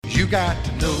got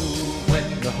to know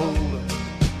when to hold up,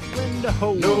 When to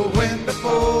hold know when to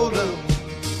fold up,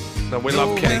 No, we know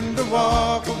love Kenny. when to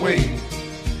walk away,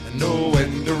 and know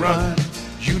when to run.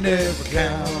 You never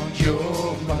count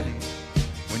your money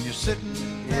when you're sitting.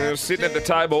 We're sitting at the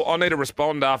table. I need to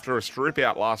respond after a strip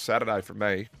out last Saturday from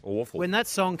me. Awful. When that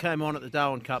song came on at the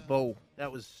Darwin Cup Ball,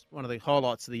 that was one of the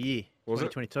highlights of the year, Was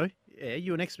it? 2022. Yeah,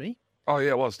 you were next to me. Oh,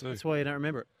 yeah, it was too. That's why you don't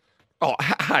remember it. Oh,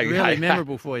 hey, Really hey,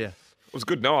 memorable for you. It was a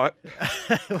good night.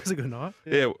 It was a good night.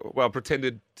 Yeah, well,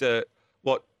 pretended.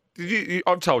 What did you?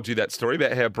 I've told you that story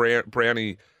about how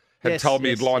Brownie had Yes, told me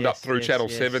yes, he'd lined up yes, through yes, Channel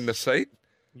yes. 7 the seat.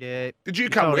 Yeah. Did you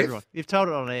You've come told with? everyone. You've told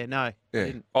it on air. No. I Yeah,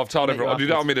 didn't. I've told Met you everyone. You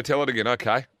don't want me afterwards. to tell it again?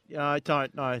 Okay. I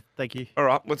don't. No, thank you. All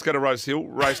right, let's go to Rosehill.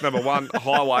 Race number 1,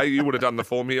 Highway. You would have done the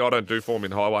form here. I don't do form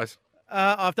in highways.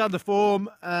 I've done the form.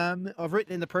 I've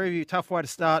written in the preview, tough way to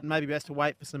start and maybe best to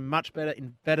wait for some much better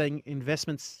betting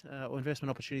investments or investment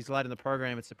opportunities later in the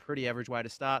program. It's a pretty average way to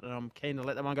start, and I'm keen to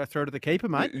let that one go through to the keeper,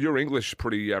 mate. Your English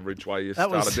pretty average way you That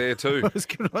started was, there too. That was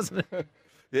good, wasn't it?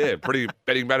 Yeah, pretty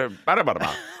betting better.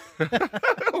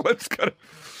 Let's go.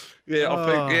 Yeah,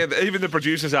 I think even the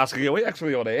producer's asking, are we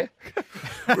actually on air?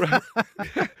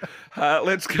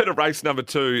 Let's go to race number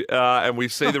 2, and we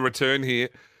see the return here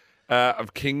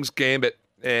of King's Gambit.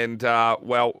 And,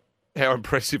 well, how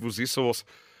impressive was this horse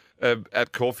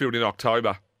at Caulfield in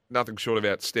October? Nothing short of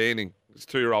outstanding. It's a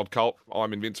 2-year-old colt.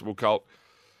 I'm Invincible colt.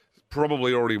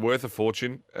 Probably already worth a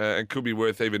fortune and could be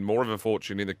worth even more of a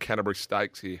fortune in the Canterbury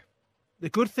Stakes here. The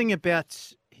good thing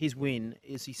about his win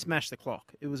is he smashed the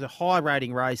clock. It was a high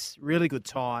rating race, really good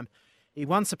time. He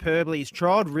won superbly. He's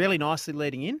trialled really nicely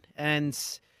leading in, and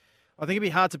I think it'd be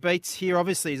hard to beat here.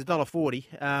 Obviously, he's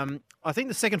 $1.40. I think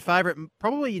the second favourite,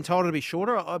 probably entitled to be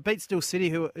shorter. I beat Still City,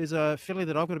 who is a filly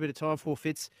that I've got a bit of time for,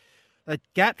 Fitz. They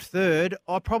gapped third.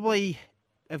 I probably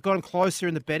have gotten closer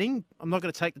in the betting. I'm not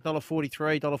going to take the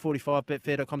 $1.43, $1.45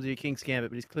 Betfair.com to your King's Gambit,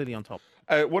 but he's clearly on top.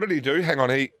 What did he do? Hang on,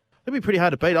 It'll be pretty hard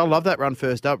to beat. I love that run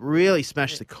first up. Really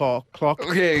smashed the clock.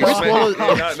 Yeah, he Chris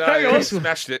Waller- he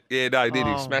smashed it. Yeah, no, he did.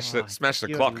 He smashed it. Smashed the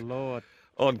Good clock Lord.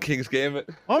 on King's Gambit.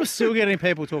 I'm still getting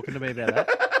people talking to me about that.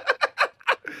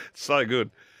 So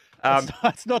good.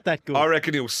 It's not that good. I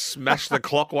reckon he'll smash the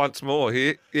clock once more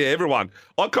here. Yeah, everyone.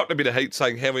 I copped a bit of heat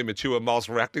saying how immature Miles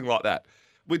were acting like that.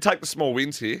 We take the small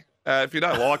wins here. If you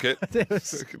don't like it, you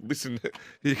can listen.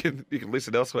 You can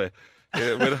listen elsewhere.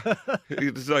 Yeah,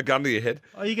 there's no gun to your head.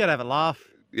 Oh, you got to have a laugh.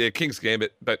 Yeah, King's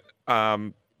Gambit, but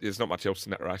there's not much else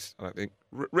in that race, I don't think.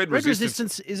 Red Red Resistance.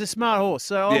 Resistance is a smart horse,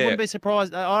 so I Yeah. wouldn't be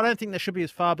surprised. I don't think there should be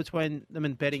as far between them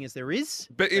and betting as there is.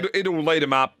 But it'll lead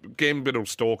him up. Gambit will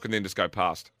stalk and then just go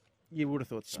past. You would have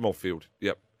thought so. Small field,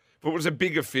 yep. If it was a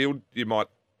bigger field, you might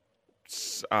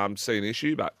see an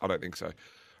issue, but I don't think so.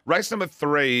 Race number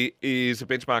 3 is a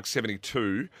benchmark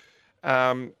 72.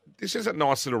 This is a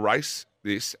nice little race,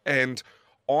 and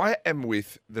I am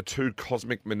with the 2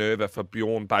 Cosmic Minerva for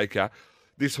Bjorn Baker.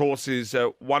 This horse is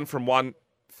 1 from 1,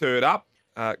 third up.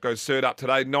 Goes third up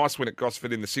today. Nice win at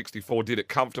Gosford in the 64. Did it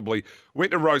comfortably.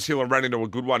 Went to Rosehill and ran into a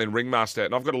good one in Ringmaster.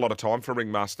 And I've got a lot of time for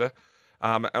Ringmaster.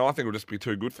 And I think it'll just be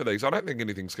too good for these. I don't think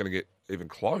anything's going to get even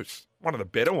close. One of the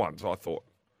better ones, I thought.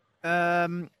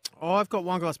 I've got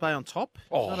One Glass Bay on top.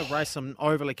 Oh. Not a race I'm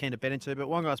overly keen to bet into, but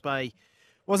One Glass Bay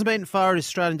wasn't beaten far at his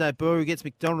Australian debut. Gets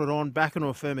McDonald on, back onto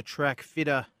a firmer track,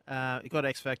 fitter. He got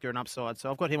X Factor and upside,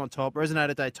 so I've got him on top.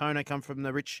 Resonator Daytona come from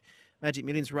the Rich Magic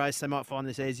Millions race. They might find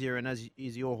this easier, and as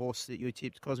is your horse that you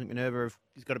tipped, Cosmic Minerva,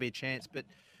 he's got to be a chance. But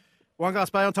One Glass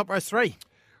Bay on top, race 3.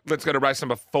 Let's go to race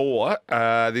number 4.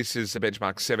 This is a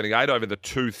benchmark 78 over the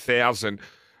 2,000.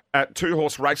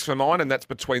 2-horse race for mine, and that's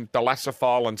between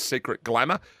Thalassophile and Secret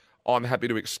Glamour. I'm happy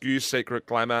to excuse Secret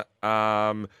Glamour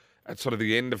at sort of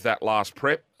the end of that last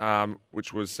prep,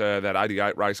 which was that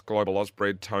 88 race Global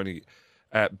Ausbred Tony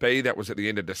B. That was at the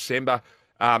end of December.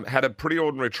 Had a pretty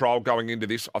ordinary trial going into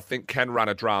this. I think can run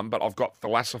a drum, but I've got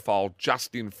Thalassophile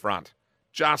just in front.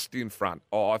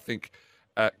 Oh, I think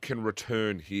can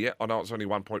return here. I know it's only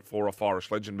 1.4 off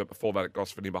Irish Legend, but before that it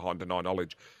Gosford in behind Deny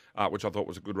Knowledge, which I thought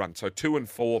was a good run. So 2 and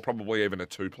 4, probably even a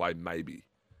 2 play, maybe.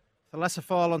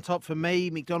 Thalassophile on top for me.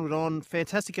 McDonald on.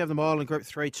 Fantastic over the mile in Group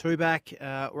 3, 2 back.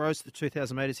 Rose to the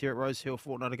 2,000 metres here at Rosehill a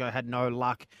fortnight ago. Had no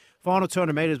luck. Final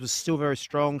 200 metres was still very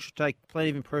strong. Should take plenty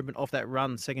of improvement off that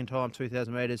run. Second time,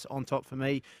 2,000 metres on top for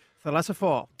me.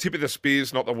 Thalassophile. Tip of the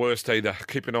spear's not the worst either.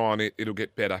 Keep an eye on it. It'll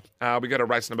get better. We go to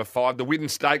race number 5. The Widden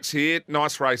Stakes here.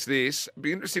 Nice race this.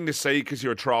 Be interesting to see, because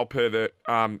you're a trial pervert,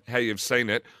 how you've seen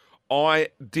it. I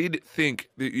did think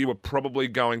that you were probably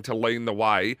going to lean the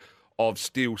way of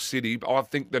Steel City. I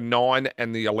think the 9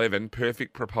 and the 11,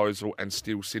 Perfect Proposal and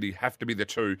Steel City, have to be the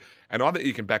 2. And I think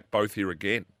you can back both here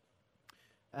again.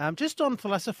 Just on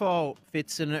Philosopher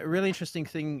Fitz, and a really interesting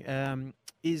thing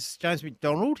is James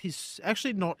McDonald. He's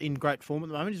actually not in great form at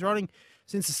the moment. He's riding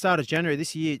since the start of January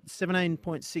this year,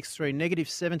 17.63, negative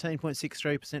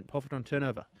 17.63% profit on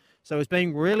turnover. So he's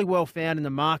being really well found in the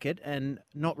market and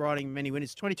not riding many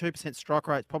winners. 22% strike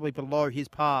rate, probably below his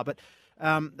par, but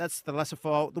that's the lesser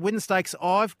file. The Win Stakes,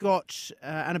 I've got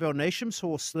Annabelle Neesham's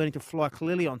horse Learning to Fly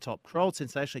clearly on top. Trialled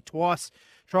sensationally twice.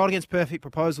 Trialled against Perfect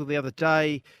Proposal the other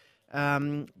day.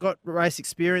 Got race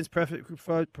experience, Perfect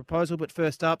Proposal, but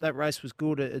first up, that race was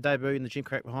good. A debut in the Jim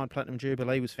Crack behind Platinum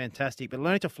Jubilee was fantastic. But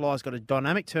Learning to Fly's got a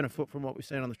dynamic turn of foot from what we've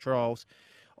seen on the trials.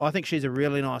 I think she's a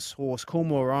really nice horse.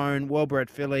 Coolmore own,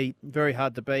 well-bred filly, very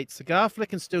hard to beat. Cigar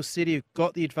Flick and Still City have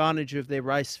got the advantage of their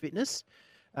race fitness.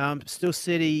 Still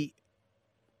City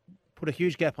put a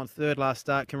huge gap on third last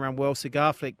start, can run well.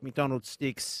 Cigar Flick, McDonald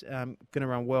Sticks, going to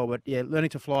run well. But yeah, Learning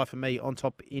to Fly for me on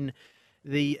top in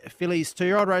the fillies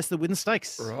 2-year-old race, the Win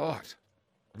Stakes. Right.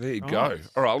 There you go.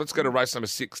 All right, let's go to race number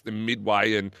 6, the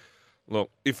Midway. And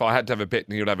look, if I had to have a bet,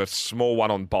 you'd have a small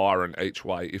one on Byron each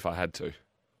way if I had to.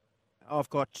 I've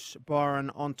got Byron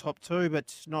on top too,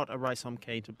 but not a race I'm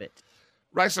keen to bet.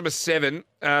 Race number 7,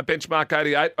 benchmark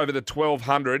 88 over the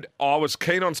 1200. I was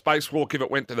keen on Spacewalk if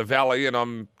it went to the Valley, and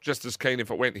I'm just as keen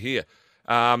if it went here.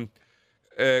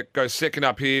 Goes second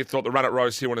up here. Thought the run at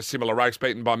Rosehill in a similar race,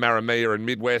 beaten by Maramia and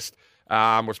Midwest,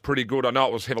 was pretty good. I know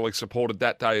it was heavily supported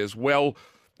that day as well.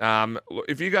 Look,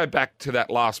 if you go back to that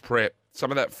last prep, some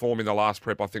of that form in the last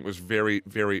prep I think was very,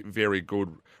 very, very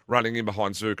good. Running in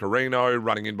behind Zuccarino,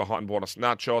 running in behind Buenos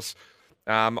Nachos.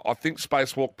 I think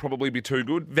Spacewalk probably be too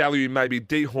good. Value maybe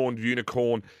Dehorned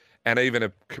Unicorn and even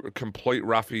a complete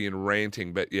roughie in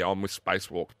Ranting. But yeah, I'm with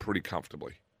Spacewalk pretty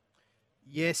comfortably.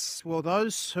 Yes, well,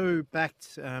 those who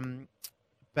backed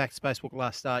Spacewalk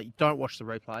last start, you don't watch the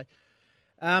replay.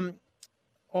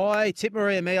 I tipped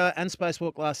Maria Mia and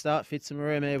Spacewalk last start. Fitz and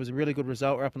Maria Mia was a really good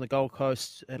result. We're up on the Gold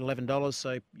Coast at $11,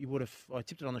 so you would have. I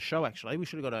tipped it on the show actually. We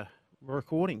should have got a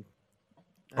recording.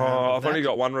 I've only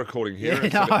got one recording here.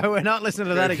 Yeah, no, we're not listening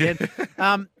to that again.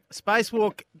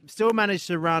 Spacewalk still managed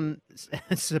to run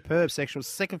superb sectionals.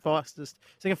 Second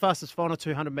fastest final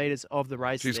 200 metres of the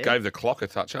race. Just gave the clock a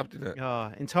touch up, didn't it?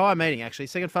 Oh, entire meeting actually.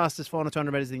 Second fastest final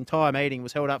 200 metres. The entire meeting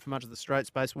was held up for much of the straight.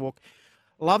 Spacewalk.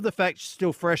 Love the fact she's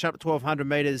still fresh up to 1,200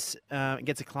 metres.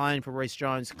 Gets a claim for Reece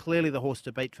Jones. Clearly the horse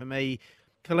to beat for me.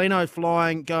 Colino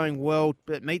flying, going well,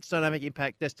 but meets Dynamic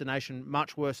Impact Destination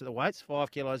much worse at the weights. 5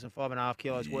 kilos and 5.5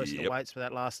 kilos worse at the weights for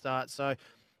that last start. So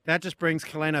that just brings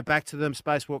Colino back to them.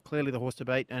 Spacewalk, clearly the horse to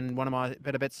beat, and one of my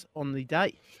better bets on the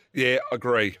day. Yeah,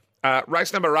 agree.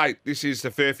 Race number 8, this is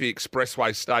the Furphy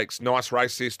Expressway Stakes. Nice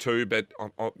race this too, but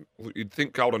you'd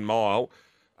think Golden Mile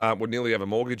would nearly have a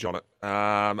mortgage on it.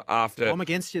 After I'm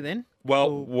against you then.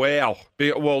 Well, wow.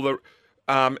 Well, the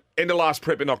end of last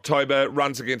prep in October,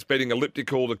 runs against Beating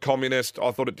Elliptical, the Communist.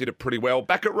 I thought it did it pretty well.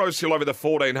 Back at Rosehill over the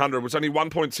 1,400 was only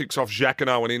 1.6 off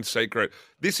Jacquinot and In Secret.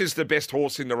 This is the best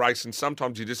horse in the race, and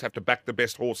sometimes you just have to back the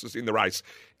best horses in the race.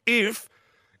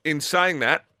 In saying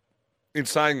that,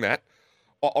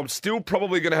 I'm still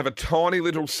probably going to have a tiny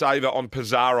little saver on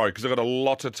Pizarro because I've got a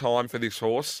lot of time for this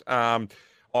horse. I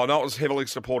know it was heavily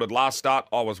supported last start.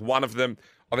 I was one of them.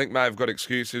 I think may have got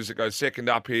excuses. It goes second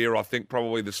up here. I think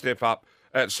probably the step up.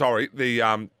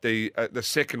 The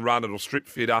second run, it'll strip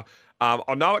fitter.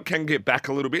 I know it can get back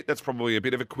a little bit. That's probably a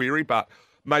bit of a query, but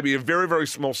maybe a very, very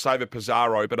small save at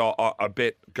Pizarro, but I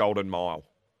bet Golden Mile.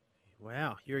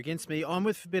 Wow, you're against me. I'm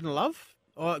with Forbidden Love.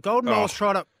 Golden Mile's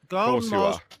tried up.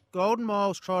 Golden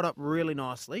Mile's tried up really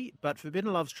nicely, but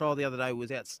Forbidden Love's trial the other day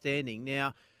was outstanding.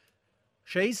 Now,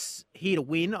 she's here to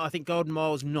win. I think Golden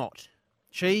Mile's not.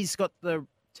 She's got the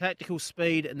tactical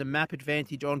speed and the map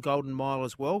advantage on Golden Mile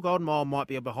as well. Golden Mile might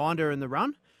be behind her in the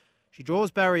run. She draws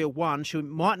barrier 1. She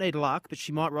might need luck, but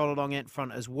she might roll along out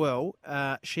front as well.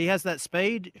 She has that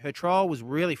speed. Her trial was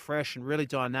really fresh and really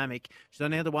dynamic. She's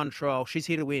only had the one trial. She's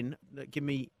here to win. Give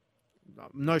me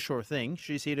no sure thing.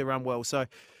 She's here to run well. So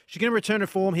she's going to return to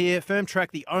form here. Firm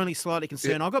track, the only slightly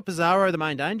concern. I've got Pizarro, the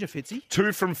main danger, Fitzy.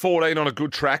 2 from 14 on a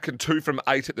good track and 2 from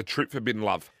 8 at the Trip Forbidden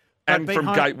Love. And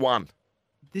from gate 1.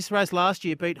 This race last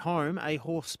year beat home a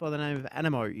horse by the name of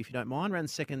Animo, if you don't mind. Ran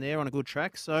second there on a good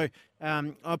track. So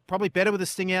I'm probably better with a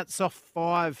sting out, soft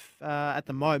 5 at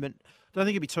the moment. Don't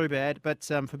think it'd be too bad, but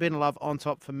Forbidden Love on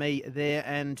top for me there.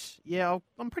 And, yeah,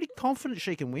 I'm pretty confident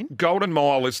she can win. Golden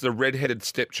Mile is the red-headed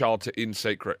stepchild to In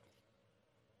Secret.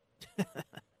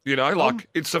 You know,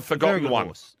 it's a forgotten one.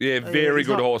 Horse. Yeah, very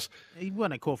good horse. He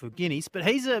won a call for guineas, but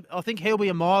I think he'll be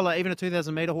a miler, even a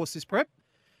 2,000-metre horse this prep.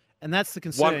 And that's the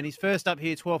concern. He's first up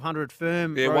here, 1,200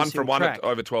 firm. Yeah, Rosehill 1 from 1 track. at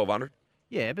over 1,200.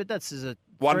 Yeah, but that's as a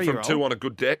 1 from 2 on a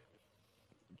good deck.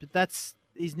 But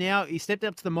he's stepped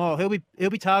up to the mile. He'll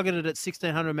be targeted at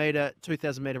 1,600 metre,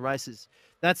 2,000 metre races.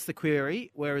 That's the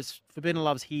query. Whereas Forbidden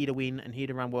Love's here to win and here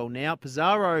to run well now.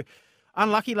 Pizarro,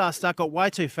 unlucky last start, got way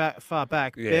too far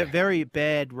back. Yeah. Very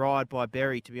bad ride by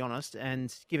Berry, to be honest,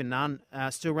 and given none,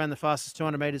 still ran the fastest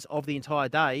 200 metres of the entire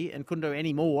day and couldn't do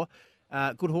any more.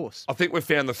 Good horse. I think we've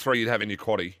found the three you'd have in your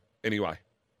quaddie anyway.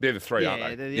 They're the three, aren't they?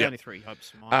 Yeah, they're the only three hopes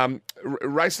for mine.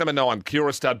 Race number 9,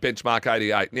 Cura Stud Benchmark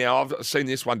 88. Now, I've seen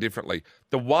this one differently.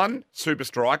 The 1, Super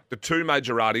Strike, the 2,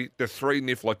 Majorati, the 3,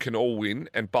 Niffler can all win,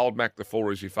 and Bold Mac, the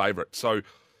 4, is your favourite. So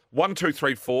 1, 2,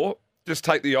 3, 4, just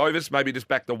take the overs, maybe just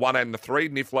back the 1 and the 3,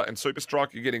 Niffler and Super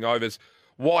Strike. You're getting overs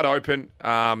wide open.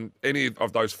 Any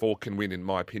of those 4 can win, in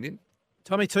my opinion.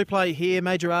 Tommy, 2 play here,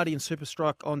 Majorati and Super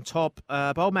Strike on top.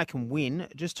 Bold Mac can win,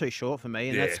 just too short for me,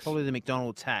 and Yes. that's probably the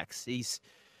McDonald tax.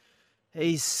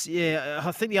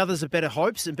 I think the others are better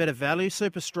hopes and better value.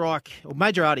 Super Strike, or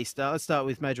Majorati let's start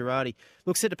with Majorati.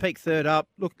 Look set to peak third up.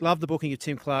 Look, love the booking of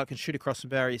Tim Clark, can shoot across from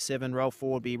barrier 7, roll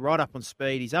forward, be right up on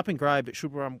speed. He's up in grade, but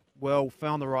should run well,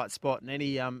 found the right spot, and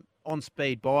any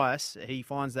on-speed bias, he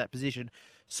finds that position.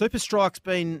 Super Strike's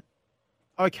been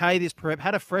okay this prep,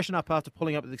 had a freshen up after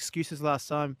pulling up with excuses last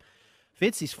time.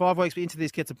 Fitz, he's 5 weeks into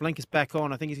this, gets the blinkers back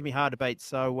on. I think he's going to be hard to beat.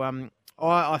 So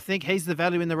I think he's the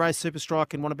value in the race, Super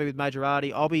Strike, and want to be with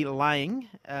Majorati. I'll be laying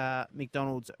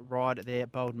McDonald's ride there,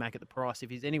 Bold Mac at the price. If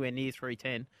he's anywhere near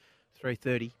 310,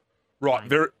 330. Right,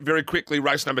 very, very quickly,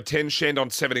 race number 10, Shandon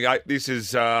 78. This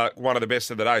is one of the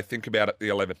best of the day. Think about it, the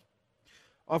 11.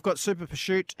 I've got Super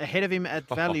Pursuit ahead of him at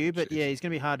value, but geez. yeah, he's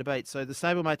going to be hard to beat. So the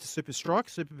stablemate to Super Strike,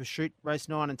 Super Pursuit, race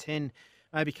 9 and 10.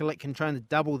 Maybe Collect can train the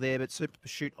double there, but Super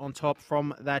Pursuit on top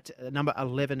from that number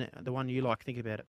 11, the one you like. Think about it.